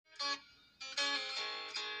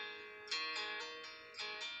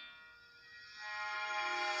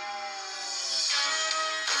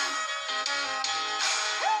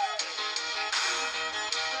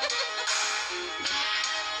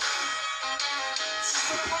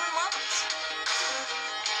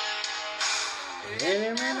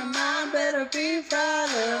Any man of mine better be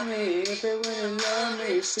follow me. If it really love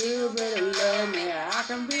me, she better love me. I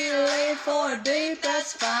can be late for a date,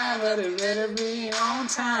 that's fine, but it better be on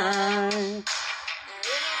time.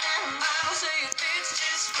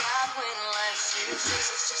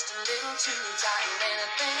 It's just a little too tight.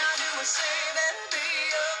 Anything I do or say better be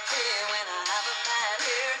okay when I have a bad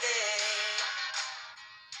hair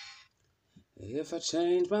day. If I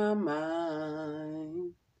change my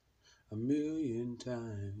mind a million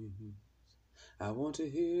times, I want to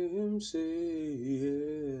hear him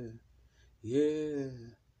say, yeah,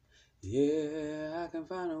 I can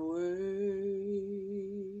find a way.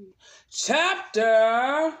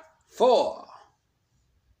 Chapter 4.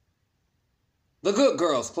 The Good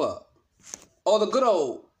Girls Club. Or the Good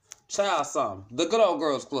Old Child Song. The Good Old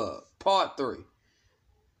Girls Club. Part 3.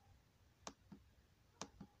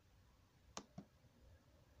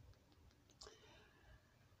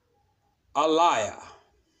 A liar.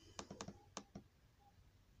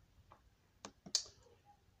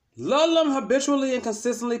 Ludlum habitually and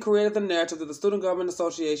consistently created the narrative that the Student Government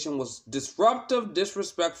Association was disruptive,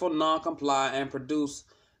 disrespectful, non-compliant, and produced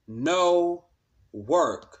no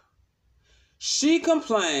work. She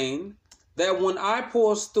complained that when I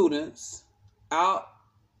pulled students out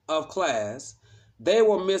of class, they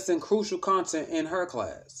were missing crucial content in her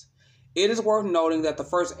class. It is worth noting that the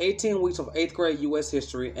first 18 weeks of 8th grade U.S.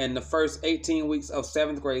 history and the first 18 weeks of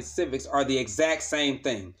 7th grade civics are the exact same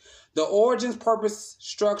thing. The origins, purpose,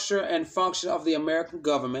 structure, and function of the American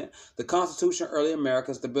government, the Constitution, early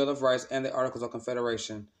Americans, the Bill of Rights, and the Articles of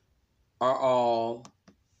Confederation are all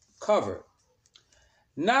covered.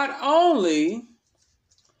 Not only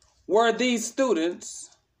were these students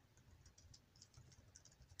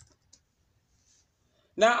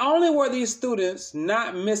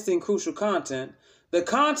not missing crucial content, the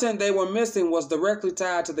content they were missing was directly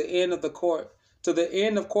tied to the end of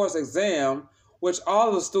course exam, which all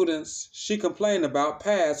of the students she complained about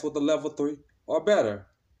passed with a level 3 or better.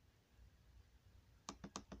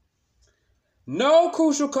 No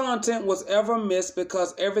crucial content was ever missed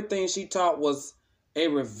because everything she taught was a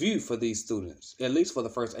review for these students, at least for the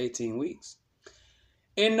first 18 weeks.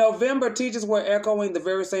 In November, teachers were echoing the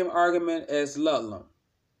very same argument as Ludlum.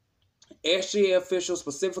 SGA officials,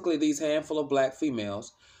 specifically these handful of black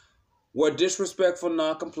females, were disrespectful,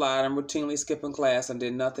 non-compliant, and routinely skipping class and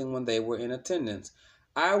did nothing when they were in attendance.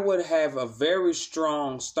 I would have a very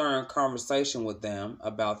strong, stern conversation with them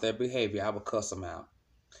about their behavior. I would cuss them out.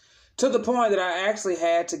 To the point that I actually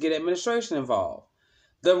had to get administration involved.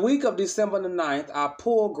 The week of December the 9th, I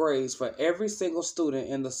pulled grades for every single student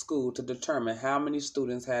in the school to determine how many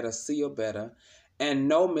students had a C or better and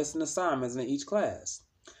no missing assignments in each class.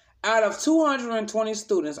 Out of 220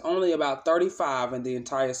 students, only about 35 in the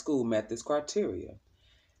entire school met this criteria.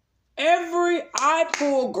 I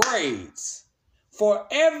pulled grades for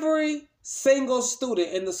every single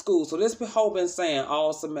student in the school. So this whole been saying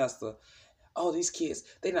all semester, oh, these kids,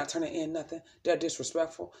 they not turning in nothing. They're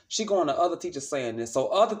disrespectful. She going to other teachers saying this. So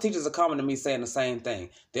other teachers are coming to me saying the same thing.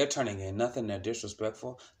 They're turning in nothing. They're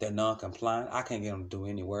disrespectful. They're non-compliant. I can't get them to do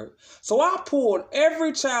any work. So I pulled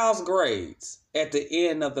every child's grades at the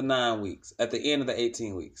end of the 9 weeks, at the end of the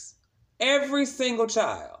 18 weeks. Every single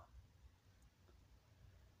child.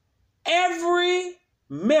 Every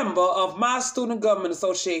member of my Student Government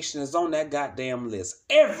Association is on that goddamn list.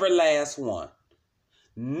 Every last one.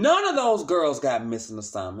 None of those girls got missing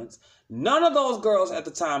assignments. None of those girls at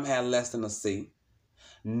the time had less than a C.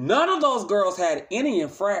 None of those girls had any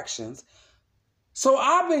infractions. So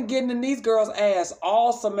I've been getting in these girls' ass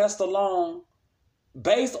all semester long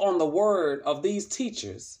based on the word of these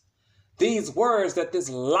teachers. These words that this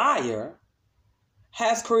liar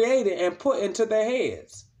has created and put into their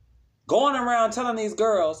heads. Going around telling these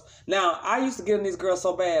girls. Now, I used to get in these girls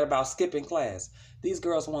so bad about skipping class. These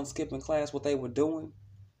girls weren't skipping class. What they were doing,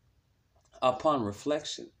 upon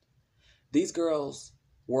reflection, these girls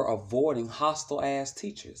were avoiding hostile-ass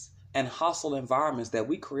teachers and hostile environments that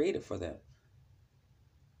we created for them.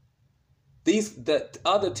 The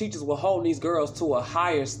other teachers were holding these girls to a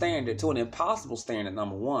higher standard, to an impossible standard,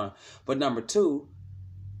 number one. But number two,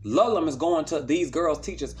 Ludlum is going to these girls'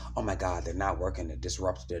 teachers, oh my God, they're not working, they're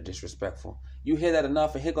disruptive, they're disrespectful. You hear that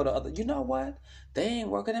enough and here go the other, you know what? They ain't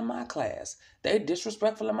working in my class. They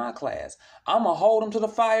disrespectful in my class. I'm going to hold them to the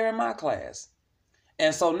fire in my class.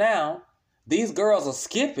 And so now, these girls are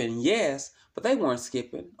skipping, yes, but they weren't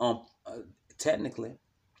skipping technically.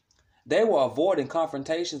 They were avoiding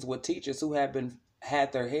confrontations with teachers who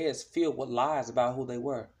had their heads filled with lies about who they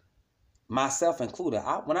were. Myself included.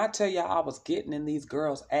 When I tell y'all I was getting in these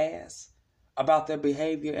girls' ass about their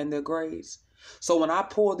behavior and their grades. So when I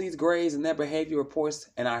pulled these grades and their behavior reports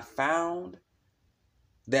and I found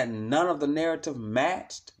that none of the narrative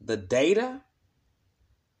matched the data,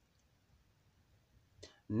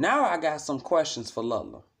 now I got some questions for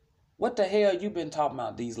Ludlam. What the hell you been talking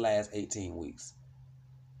about these last 18 weeks?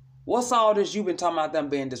 What's all this you've been talking about them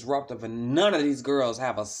being disruptive and none of these girls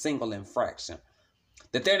have a single infraction?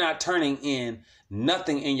 That they're not turning in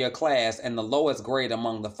nothing in your class and the lowest grade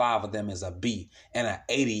among the 5 of them is a B and an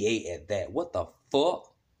 88 at that. What the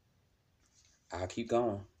fuck? I'll keep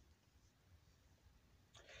going.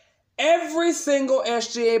 Every single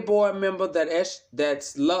SGA board member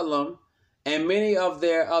that's Ludlam and many of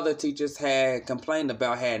their other teachers had complained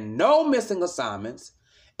about had no missing assignments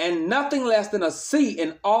and nothing less than a C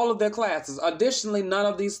in all of their classes. Additionally, none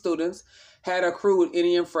of these students had accrued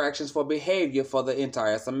any infractions for behavior for the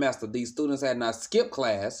entire semester. These students had not skipped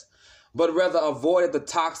class, but rather avoided the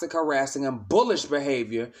toxic, harassing, and bullish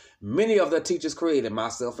behavior many of the teachers created,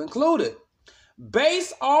 myself included.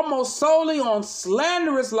 Based almost solely on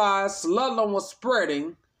slanderous lies Ludlam was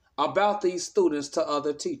spreading about these students to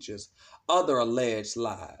other teachers. Other alleged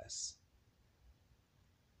lies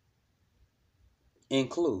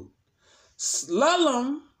include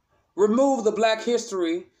Ludlam removed the Black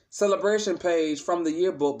History celebration page from the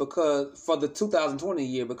yearbook for the 2020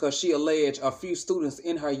 year because she alleged a few students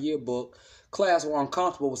in her yearbook class were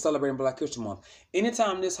uncomfortable with celebrating Black History Month.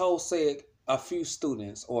 Anytime this whole said a few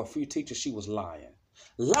students or a few teachers, she was lying.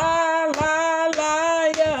 Lie,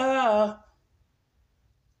 liar.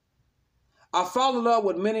 I followed up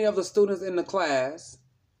with many of the students in the class.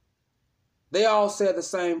 They all said the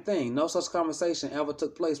same thing. No such conversation ever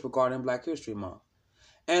took place regarding Black History Month.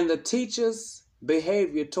 And the teacher's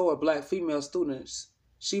behavior toward Black female students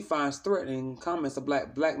she finds threatening, comments of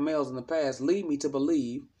black males in the past lead me to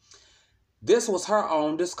believe this was her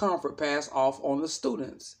own discomfort passed off on the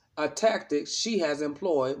students, a tactic she has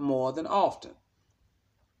employed more than often.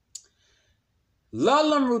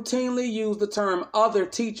 Ludlam routinely used the term other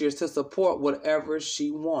teachers to support whatever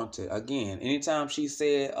she wanted. Again, anytime she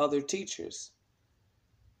said other teachers.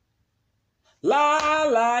 Lie,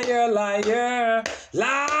 liar, liar,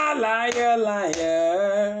 lie, liar,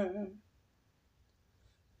 liar.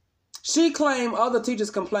 She claimed other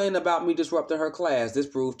teachers complained about me disrupting her class. This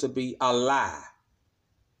proved to be a lie.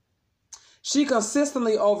 She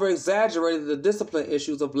consistently over-exaggerated the discipline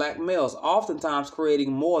issues of Black males, oftentimes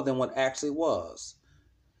creating more than what actually was.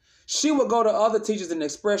 She would go to other teachers and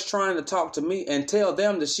express trying to talk to me and tell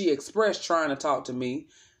them that she expressed trying to talk to me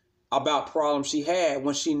about problems she had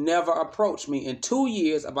when she never approached me in 2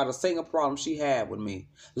 years about a single problem she had with me.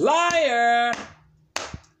 Liar!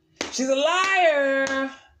 She's a liar!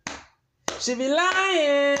 She be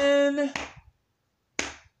lying!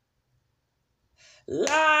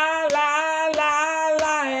 Lie, lie, lie,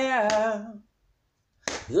 liar.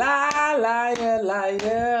 Lie, liar,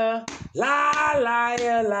 liar. Lie,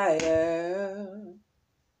 liar, liar.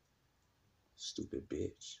 Stupid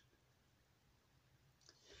bitch.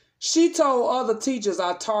 She told other teachers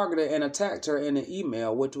I targeted and attacked her in an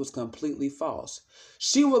email, which was completely false.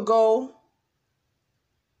 She would go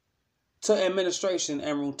to administration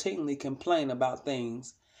and routinely complain about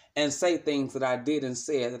things and say things that I did and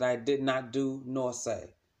said that I did not do nor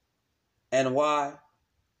say. And why?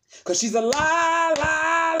 Because she's a lie,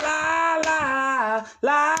 lie, lie, lie,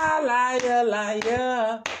 lie, liar,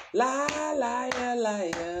 liar, lie, liar,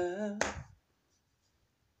 liar.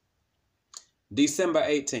 December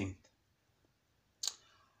 18th.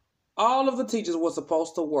 All of the teachers were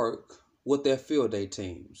supposed to work with their field day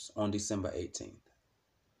teams on December 18th.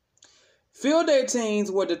 Field day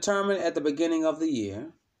teams were determined at the beginning of the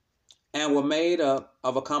year and were made up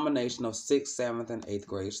of a combination of 6th, 7th, and 8th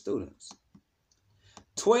grade students.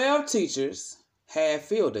 12 teachers had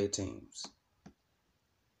field day teams.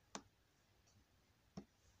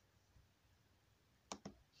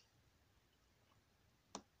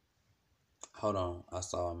 Hold on, I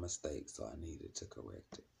saw a mistake, so I needed to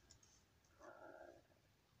correct it.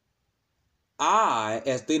 I,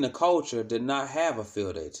 as Dean of Culture, did not have a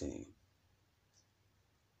field day team.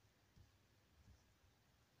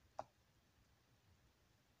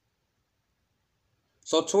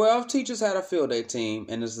 So 12 teachers had a field day team,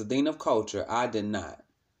 and as the Dean of Culture, I did not.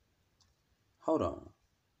 Hold on.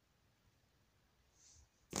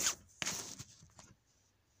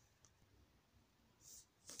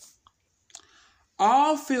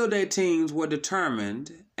 All field day teams were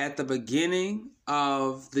determined at the beginning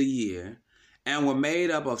of the year and were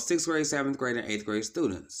made up of 6th grade, 7th grade, and 8th grade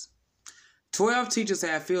students. 12 teachers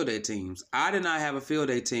had field day teams. I did not have a field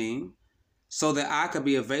day team so that I could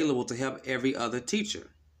be available to help every other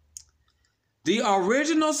teacher. The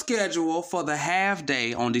original schedule for the half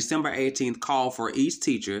day on December 18th called for each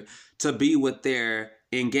teacher to be with their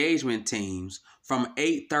engagement teams from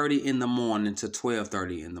 8:30 in the morning to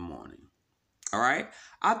 12:30 in the morning. All right?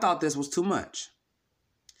 I thought this was too much.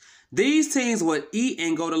 These teams would eat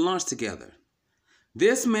and go to lunch together.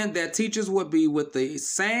 This meant that teachers would be with the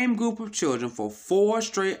same group of children for 4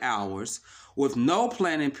 straight hours with no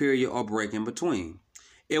planning period or break in between.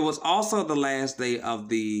 It was also the last day of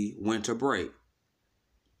the winter break.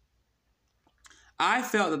 I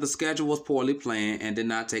felt that the schedule was poorly planned and did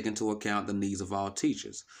not take into account the needs of all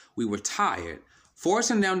teachers. We were tired,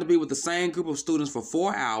 forcing them to be with the same group of students for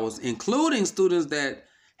 4 hours, including students that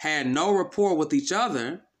had no rapport with each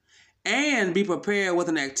other, and be prepared with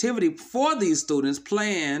an activity for these students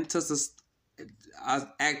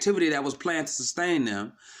activity that was planned to sustain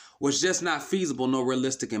them, was just not feasible nor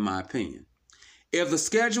realistic in my opinion. If the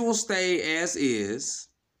schedule stayed as is,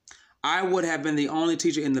 I would have been the only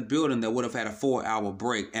teacher in the building that would have had a 4-hour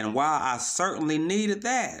break. And while I certainly needed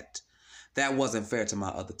that, that wasn't fair to my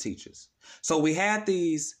other teachers. So we had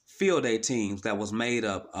these field day teams that was made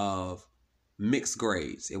up of mixed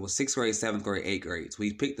grades. It was 6th grade, 7th grade, 8th grades.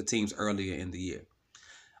 We picked the teams earlier in the year.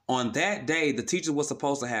 On that day, the teacher was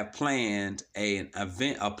supposed to have planned an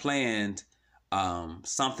event,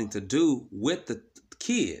 something to do with the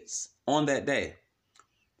kids on that day.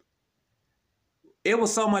 It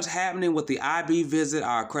was so much happening with the IB visit,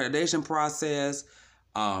 our accreditation process,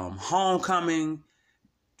 homecoming,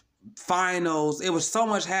 finals. It was so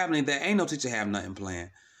much happening that ain't no teacher have nothing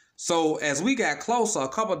planned. So as we got closer, a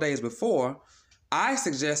couple of days before, I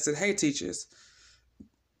suggested, hey, teachers,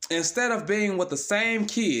 instead of being with the same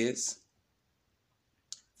kids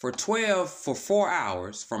for 4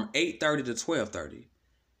 hours from 8:30 to 12:30,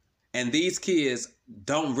 and these kids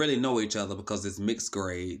don't really know each other because it's mixed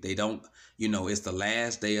grade. They don't, it's the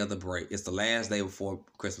last day of the break. It's the last day before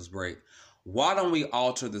Christmas break. Why don't we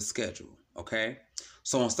alter the schedule, okay?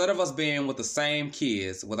 So instead of us being with the same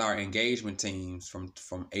kids with our engagement teams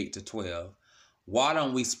from 8 to 12, why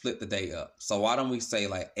don't we split the day up? So why don't we say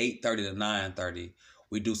like 8:30 to 9:30,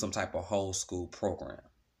 we do some type of whole school program,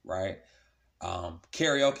 right?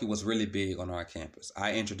 Karaoke was really big on our campus.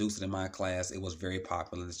 I introduced it in my class. It was very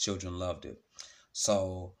popular. The children loved it.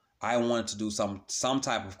 So I wanted to do some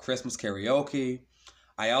type of Christmas karaoke.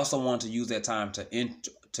 I also wanted to use that time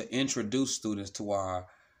to introduce students to our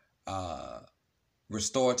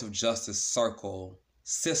restorative justice circle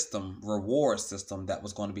system, reward system that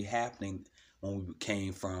was going to be happening when we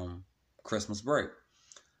came from Christmas break.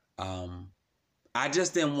 I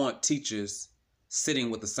just didn't want teachers sitting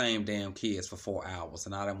with the same damn kids for 4 hours,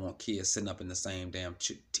 and I didn't want kids sitting up in the same damn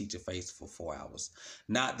teacher face for 4 hours.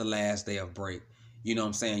 Not the last day of break. You know what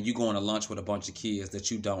I'm saying? You going to lunch with a bunch of kids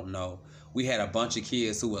that you don't know. We had a bunch of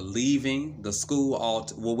kids who were leaving the school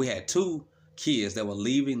we had 2 kids that were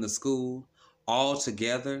leaving the school all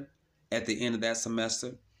together at the end of that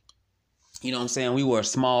semester. You know what I'm saying? We were a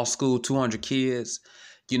small school, 200 kids.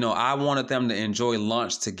 I wanted them to enjoy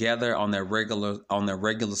lunch together on their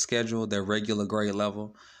regular schedule, their regular grade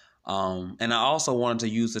level. And I also wanted to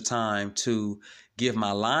use the time to give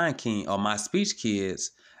my Lion King or my speech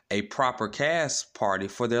kids a proper cast party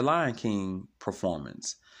for their Lion King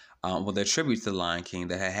performance. Their tribute to the Lion King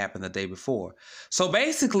that had happened the day before. So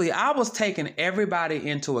basically, I was taking everybody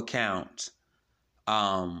into account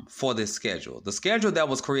for this schedule. The schedule that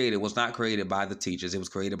was created was not created by the teachers. It was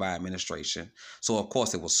created by administration. So, of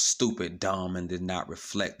course, it was stupid, dumb, and did not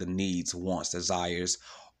reflect the needs, wants, desires,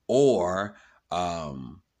 or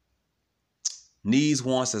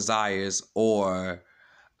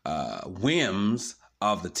whims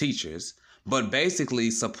of the teachers, but basically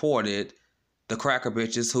supported the cracker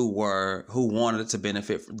bitches who wanted to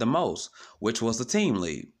benefit the most, which was the team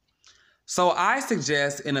lead. So I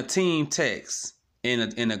suggest in a team text,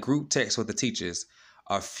 in a group text with the teachers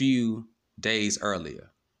a few days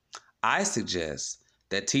earlier, I suggest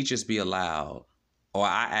that teachers be allowed, or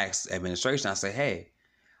I ask administration, I say, hey,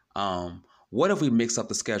 what if we mix up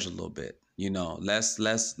the schedule a little bit?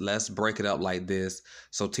 Let's break it up like this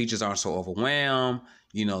so teachers aren't so overwhelmed.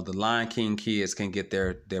 The Lion King kids can get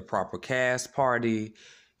their proper cast party.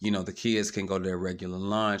 The kids can go to their regular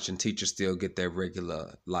lunch and teachers still get their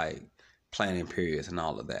regular planning periods and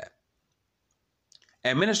all of that.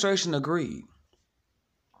 Administration agreed.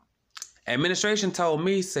 Administration told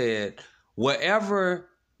me, said, whatever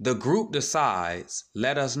the group decides,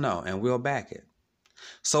 let us know and we'll back it.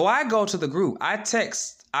 So I go to the group. I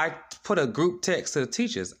put a group text to the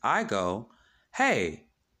teachers. I go, hey,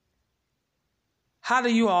 how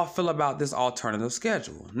do you all feel about this alternative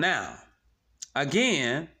schedule? Now,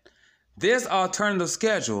 again, this alternative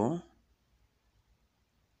schedule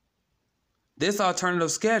this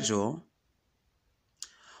alternative schedule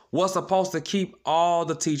was supposed to keep all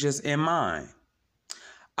the teachers in mind.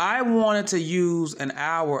 I wanted to use an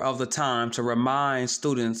hour of the time to remind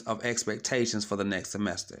students of expectations for the next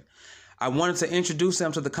semester. I wanted to introduce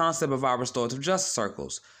them to the concept of our restorative justice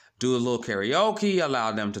circles, do a little karaoke,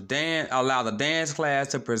 allow them to dance, allow the dance class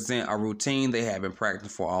to present a routine they have been practicing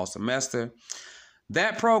for all semester.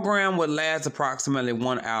 That program would last approximately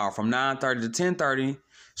 1 hour. From 9:30 to 10:30,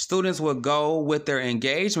 students would go with their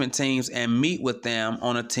engagement teams and meet with them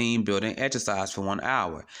on a team building exercise for 1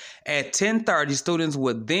 hour. At 10:30, students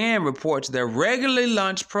would then report to their regularly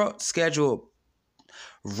scheduled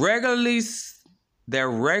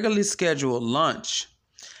lunch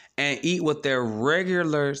and eat with their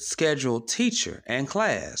regular scheduled teacher and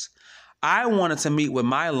class. I wanted to meet with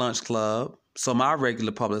my lunch club, so my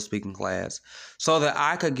regular public speaking class, so that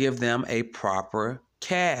I could give them a proper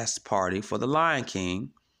cast party for The Lion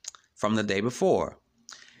King from the day before.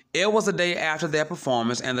 It was the day after their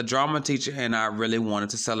performance, and the drama teacher and I really wanted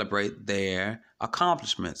to celebrate their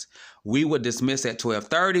accomplishments. We would dismiss at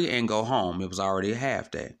 12:30 and go home. It was already a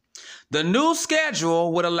half day. The new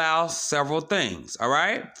schedule would allow several things, all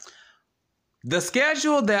right? The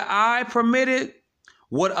schedule that I permitted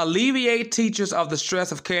would alleviate teachers of the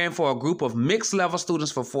stress of caring for a group of mixed level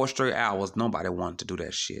students for 4 straight hours. Nobody wanted to do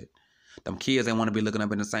that shit. Them kids, they want to be looking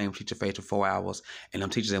up in the same teacher face for 4 hours, and them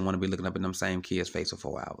teachers, they want to be looking up in them same kids' face for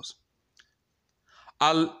 4 hours.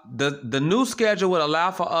 The new schedule would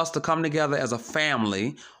allow for us to come together as a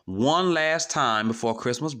family one last time before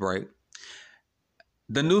Christmas break.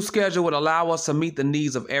 The new schedule would allow us to meet the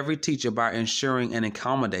needs of every teacher by ensuring an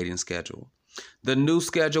accommodating schedule. The new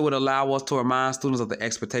schedule would allow us to remind students of the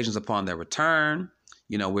expectations upon their return.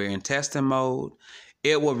 You know, we're in testing mode.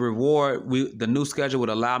 It would the new schedule would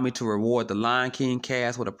allow me to reward the Lion King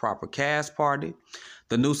cast with a proper cast party.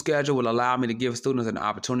 The new schedule would allow me to give students an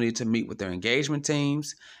opportunity to meet with their engagement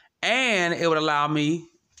teams. And it would allow me,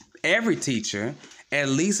 every teacher, at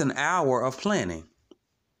least an hour of planning.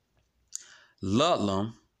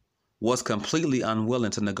 Ludlam was completely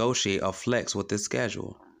unwilling to negotiate or flex with this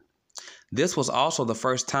schedule. This was also the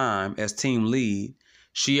first time, as team lead,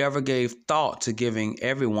 she ever gave thought to giving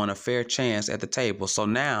everyone a fair chance at the table. So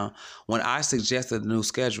now, when I suggested the new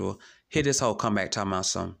schedule, here this whole comeback talking about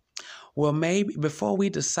some, well, maybe before we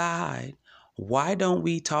decide, why don't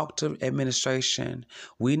we talk to administration?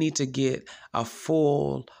 We need to get a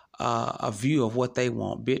full a view of what they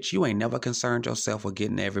want. Bitch, you ain't never concerned yourself with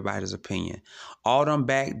getting everybody's opinion. All them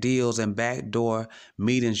back deals and backdoor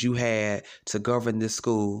meetings you had to govern this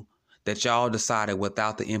school that y'all decided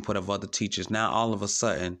without the input of other teachers. Now, all of a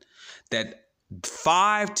sudden, that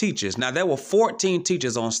 5 teachers, now there were 14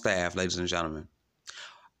 teachers on staff, ladies and gentlemen.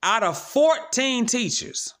 Out of 14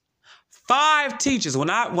 teachers, 5 teachers,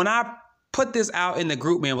 when I put this out in the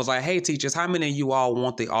group, man, was like, hey, teachers, how many of you all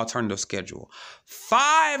want the alternative schedule?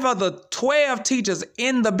 5 of the 12 teachers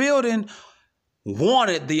in the building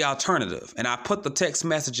wanted the alternative. And I put the text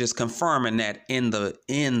messages confirming that in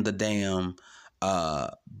the damn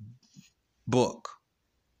book.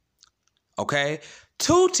 Okay?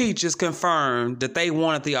 2 teachers confirmed that they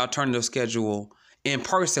wanted the alternative schedule in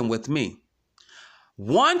person with me.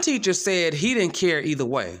 1 teacher said he didn't care either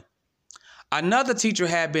way. Another teacher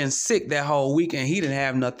had been sick that whole week and he didn't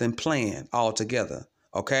have nothing planned altogether.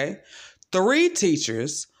 Okay? 3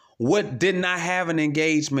 teachers did not have an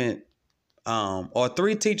engagement, or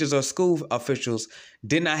 3 teachers or school officials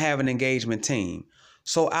did not have an engagement team.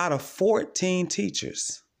 So out of 14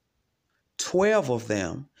 teachers, 12 of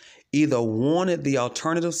them either wanted the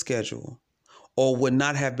alternative schedule or would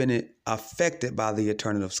not have been affected by the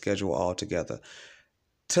alternative schedule altogether.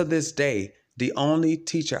 To this day, the only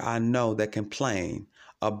teacher I know that complained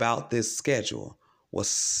about this schedule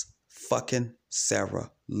was fucking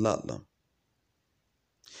Sarah Ludlam.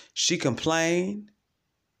 She complained,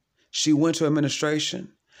 she went to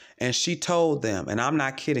administration, and she told them, and I'm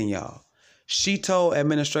not kidding y'all, she told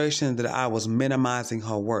administration that I was minimizing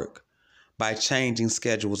her work by changing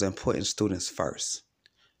schedules and putting students first.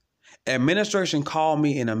 Administration called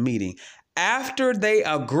me in a meeting after they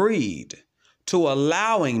agreed to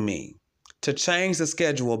allowing me to change the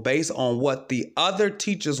schedule based on what the other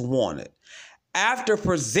teachers wanted. After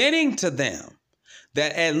presenting to them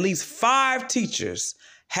that at least 5 teachers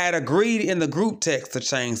had agreed in the group text to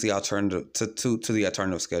change the alternative to the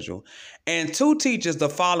alternative schedule, and 2 teachers the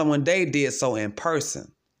following day did so in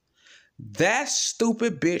person. That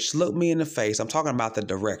stupid bitch looked me in the face. I'm talking about the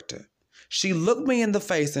director. She looked me in the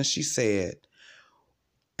face and she said,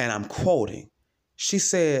 and I'm quoting, she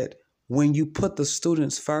said, when you put the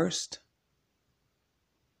students first,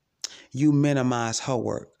 you minimize her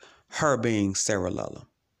work. her being Sarah Lullam.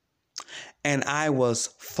 And I was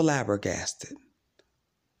flabbergasted.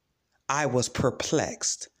 I was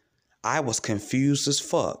perplexed. I was confused as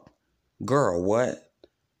fuck. Girl, what?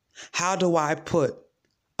 How do I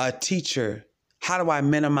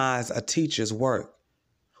minimize a teacher's work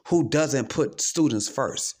who doesn't put students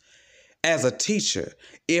first? As a teacher,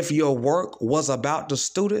 if your work was about the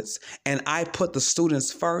students and I put the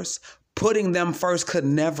students first, putting them first could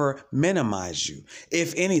never minimize you.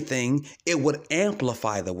 If anything, it would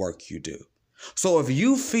amplify the work you do. So if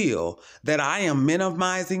you feel that I am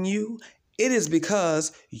minimizing you, it is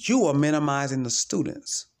because you are minimizing the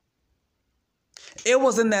students. It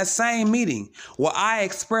was in that same meeting where I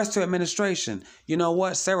expressed to administration, you know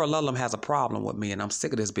what? Sarah Lullam has a problem with me and I'm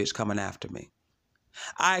sick of this bitch coming after me.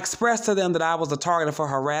 I expressed to them that I was the target for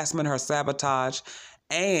harassment, her sabotage,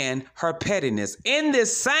 and her pettiness. In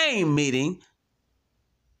this same meeting,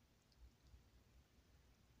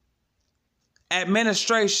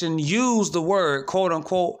 administration used the word, quote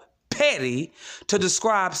unquote, petty to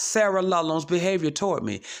describe Sarah Lullam's behavior toward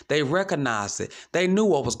me. They recognized it. They knew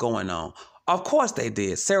what was going on. Of course they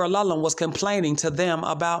did. Sarah Lullam was complaining to them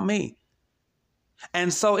about me.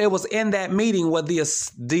 And so it was in that meeting where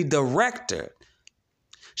the director,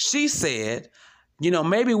 she said, you know,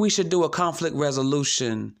 maybe we should do a conflict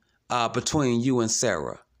resolution between you and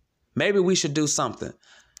Sarah. Maybe we should do something.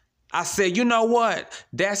 I said, you know what?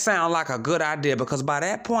 That sounds like a good idea, because by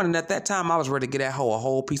that point and at that time, I was ready to get that hoe a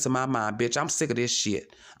whole piece of my mind. Bitch, I'm sick of this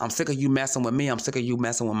shit. I'm sick of you messing with me. I'm sick of you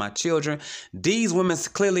messing with my children. These women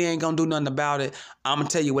clearly ain't gonna do nothing about it. I'm gonna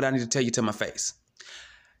tell you what I need to tell you to my face.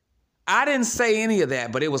 I didn't say any of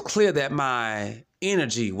that, but it was clear that my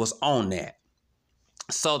energy was on that.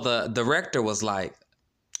 So the director was like,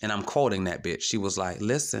 and I'm quoting that bitch, she was like,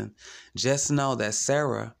 listen, just know that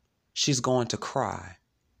Sarah, she's going to cry.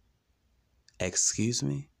 Excuse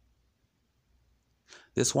me?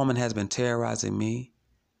 This woman has been terrorizing me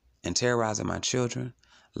and terrorizing my children,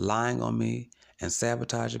 lying on me and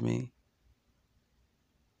sabotaging me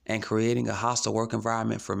and creating a hostile work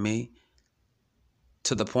environment for me,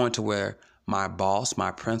 to the point to where my boss,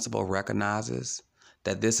 my principal, recognizes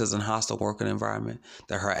that this is a hostile working environment,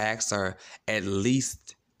 that her acts are, at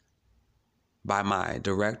least by my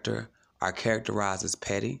director, are characterized as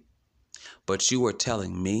petty. But you are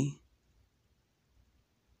telling me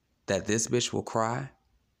that this bitch will cry?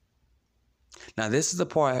 Now, this is the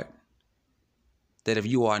part that if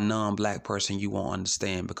you are a non-black person, you won't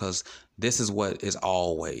understand, because this is what is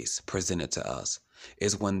always presented to us,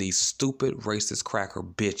 is when these stupid racist cracker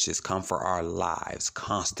bitches come for our lives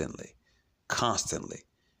constantly. Constantly.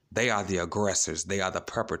 They are the aggressors. They are the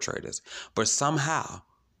perpetrators. But somehow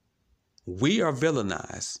we are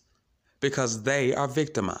villainized because they are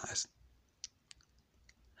victimized.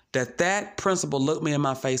 That principal looked me in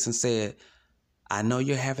my face and said, I know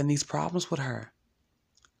you're having these problems with her,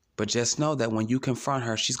 but just know that when you confront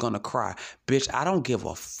her, she's going to cry. Bitch, I don't give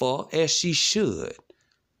a fuck, as she should.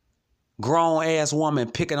 Grown-ass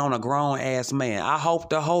woman picking on a grown-ass man. I hope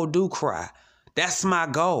the hoe do cry. That's my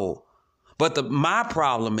goal. But my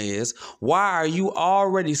problem is, why are you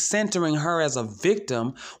already centering her as a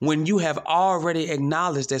victim when you have already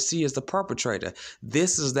acknowledged that she is the perpetrator?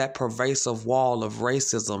 This is that pervasive wall of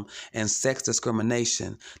racism and sex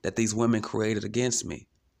discrimination that these women created against me.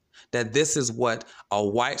 That this is what a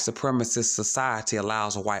white supremacist society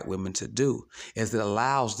allows white women to do, is it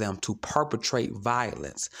allows them to perpetrate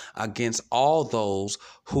violence against all those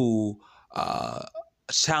who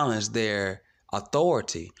challenge their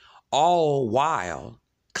authority, all while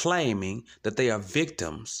claiming that they are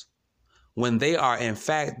victims when they are, in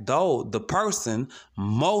fact, the person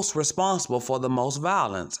most responsible for the most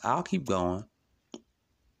violence. I'll keep going.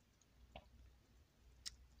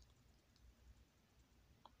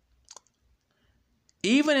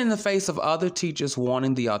 Even in the face of other teachers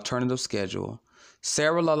wanting the alternative schedule,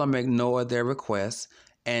 Sarah Lullam ignored their requests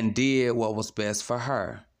and did what was best for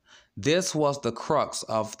her. This was the crux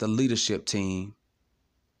of the leadership team.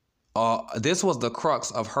 This was the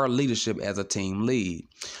crux of her leadership as a team lead.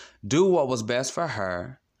 Do what was best for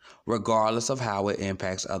her, regardless of how it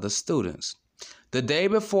impacts other students. The day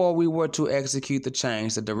before we were to execute the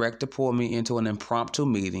change, the director pulled me into an impromptu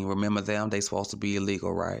meeting. Remember them? They're supposed to be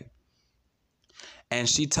illegal, right? And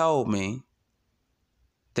she told me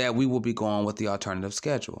that we will be going with the alternative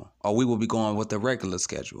schedule, or we will be going with the regular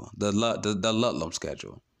schedule, the Lullam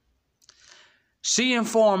schedule. She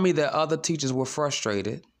informed me that other teachers were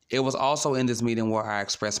frustrated. It was also in this meeting where I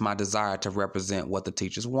expressed my desire to represent what the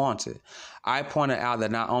teachers wanted. I pointed out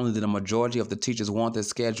that not only did the majority of the teachers want this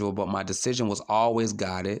schedule, but my decision was always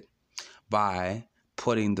guided by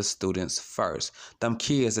putting the students first. Them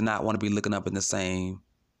kids did not want to be looking up in the same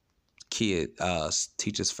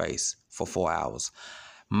teacher's face for 4 hours.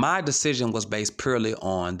 My decision was based purely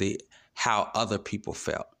on how other people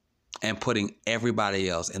felt and putting everybody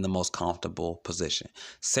else in the most comfortable position.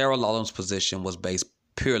 Sarah Lullam's position was based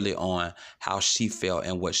purely on how she felt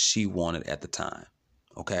and what she wanted at the time.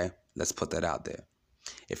 Okay, let's put that out there.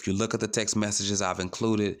 If you look at the text messages I've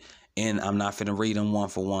included, and I'm not finna read them one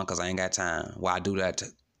for one because I ain't got time. Well, I do that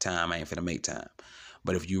time, I ain't finna make time.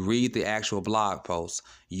 But if you read the actual blog post,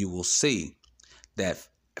 you will see that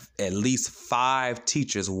at least 5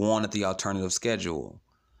 teachers wanted the alternative schedule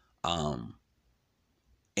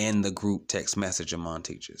in the group text message among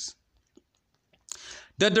teachers.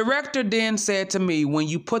 The director then said to me, when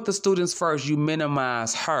you put the students first, you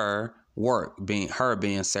minimize her work, being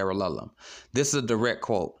Sarah Lullam. This is a direct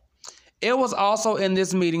quote. It was also in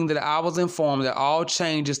this meeting that I was informed that all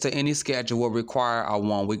changes to any schedule will require a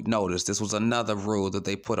 1-week notice. This was another rule that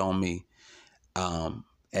they put on me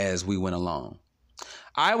as we went along.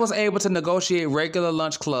 I was able to negotiate regular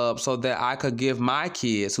lunch clubs so that I could give my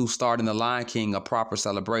kids who starred in The Lion King a proper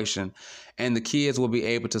celebration, and the kids will be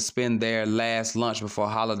able to spend their last lunch before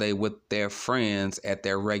holiday with their friends at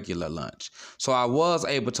their regular lunch. So I was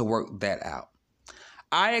able to work that out.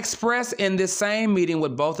 I expressed in this same meeting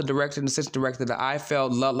with both the director and assistant director that I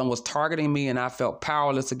felt Lullam was targeting me and I felt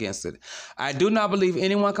powerless against it. I do not believe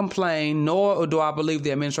anyone complained, nor do I believe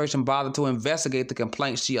the administration bothered to investigate the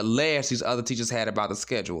complaints she alleged these other teachers had about the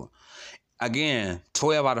schedule. Again,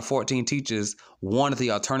 12 out of 14 teachers wanted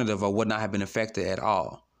the alternative or would not have been affected at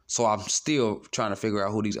all. So I'm still trying to figure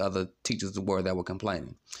out who these other teachers were that were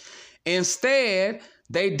complaining. Instead,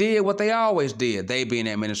 they did what they always did, they being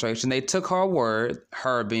the administration. They took her word,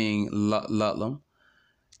 her being Lullam.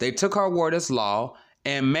 They took her word as law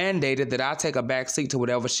and mandated that I take a back seat to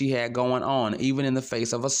whatever she had going on, even in the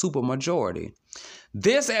face of a supermajority.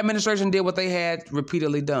 This administration did what they had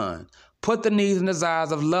repeatedly done, put the needs and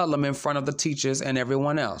desires of Lullam in front of the teachers and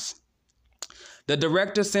everyone else. The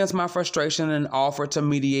director sensed my frustration and offered to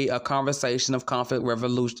mediate a conversation of conflict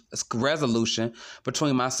resolution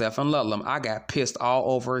between myself and Lullam. I got pissed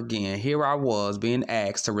all over again. Here I was being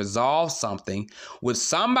asked to resolve something with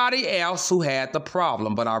somebody else who had the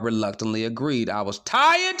problem, but I reluctantly agreed. I was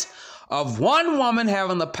tired of one woman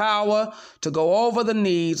having the power to go over the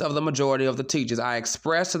needs of the majority of the teachers. I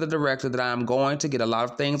expressed to the director that I am going to get a lot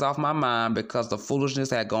of things off my mind because the foolishness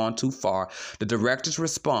had gone too far. The director's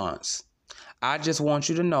response: I just want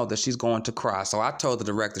you to know that she's going to cry. So I told the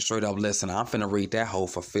director straight up, listen, I'm finna read that hoe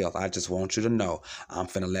for filth. I just want you to know. I'm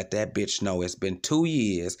finna let that bitch know it's been 2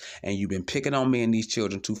 years and you've been picking on me and these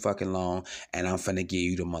children too fucking long, and I'm finna give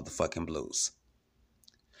you the motherfucking blues.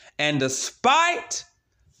 And despite,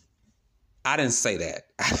 I didn't say that.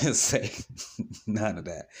 I didn't say none of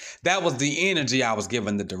that. That was the energy I was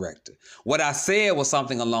giving the director. What I said was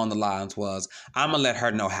something along the lines was, I'm gonna let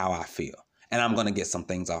her know how I feel and I'm gonna get some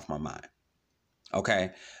things off my mind. Okay,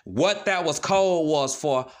 what that was code was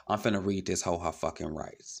for, I'm finna read this hoe her fucking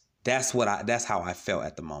rights. That's how I felt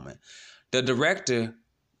at the moment. The director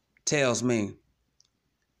tells me,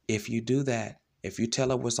 if you do that, if you tell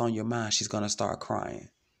her what's on your mind, she's gonna start crying.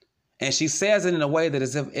 And she says it in a way that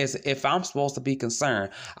as if I'm supposed to be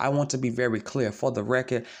concerned. I want to be very clear. For the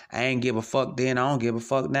record, I ain't give a fuck then, I don't give a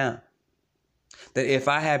fuck now. That if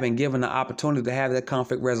I had been given the opportunity to have that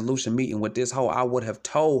conflict resolution meeting with this hoe, I would have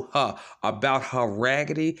told her about her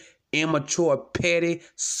raggedy, immature, petty,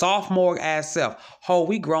 sophomore ass self. Ho,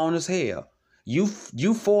 we grown as hell. You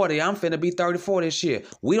 40, I'm finna be 34 this year.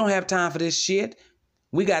 We don't have time for this shit.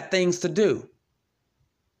 We got things to do.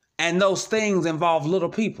 And those things involve little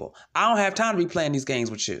people. I don't have time to be playing these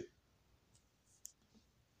games with you.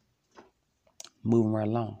 Moving right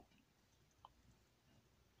along.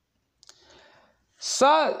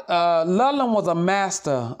 Lullam was a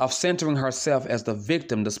master of centering herself as the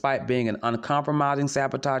victim despite being an uncompromising,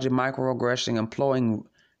 sabotaging, microaggression, employing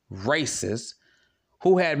racist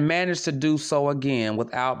who had managed to do so again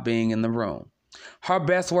without being in the room. Her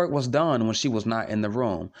best work was done when she was not in the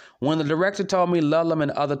room. When the director told me Lullam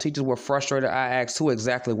and other teachers were frustrated, I asked who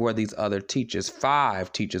exactly were these other teachers.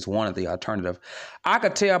 5 teachers wanted the alternative. I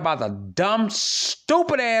could tell by the dumb,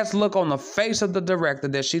 stupid-ass look on the face of the director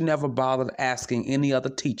that she never bothered asking any other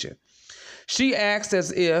teacher. She looked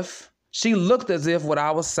as if what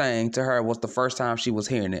I was saying to her was the first time she was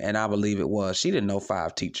hearing it, and I believe it was. She didn't know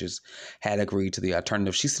 5 teachers had agreed to the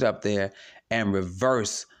alternative. She stood up there and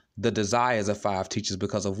reversed the desires of 5 teachers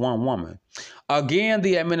because of one woman. Again,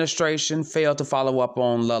 the administration failed to follow up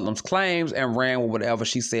on Lullam's claims and ran with whatever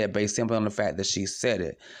she said based simply on the fact that she said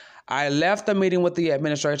it. I left the meeting with the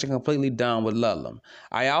administration completely done with Ludlam.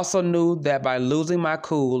 I also knew that by losing my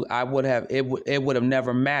cool, it would have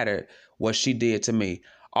never mattered what she did to me.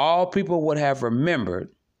 All people would remember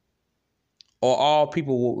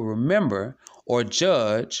or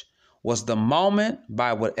judge was the moment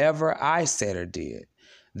by whatever I said or did.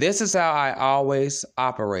 This is how I always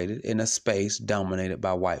operated in a space dominated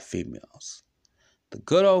by white females. The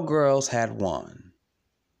good old girls had won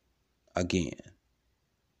again.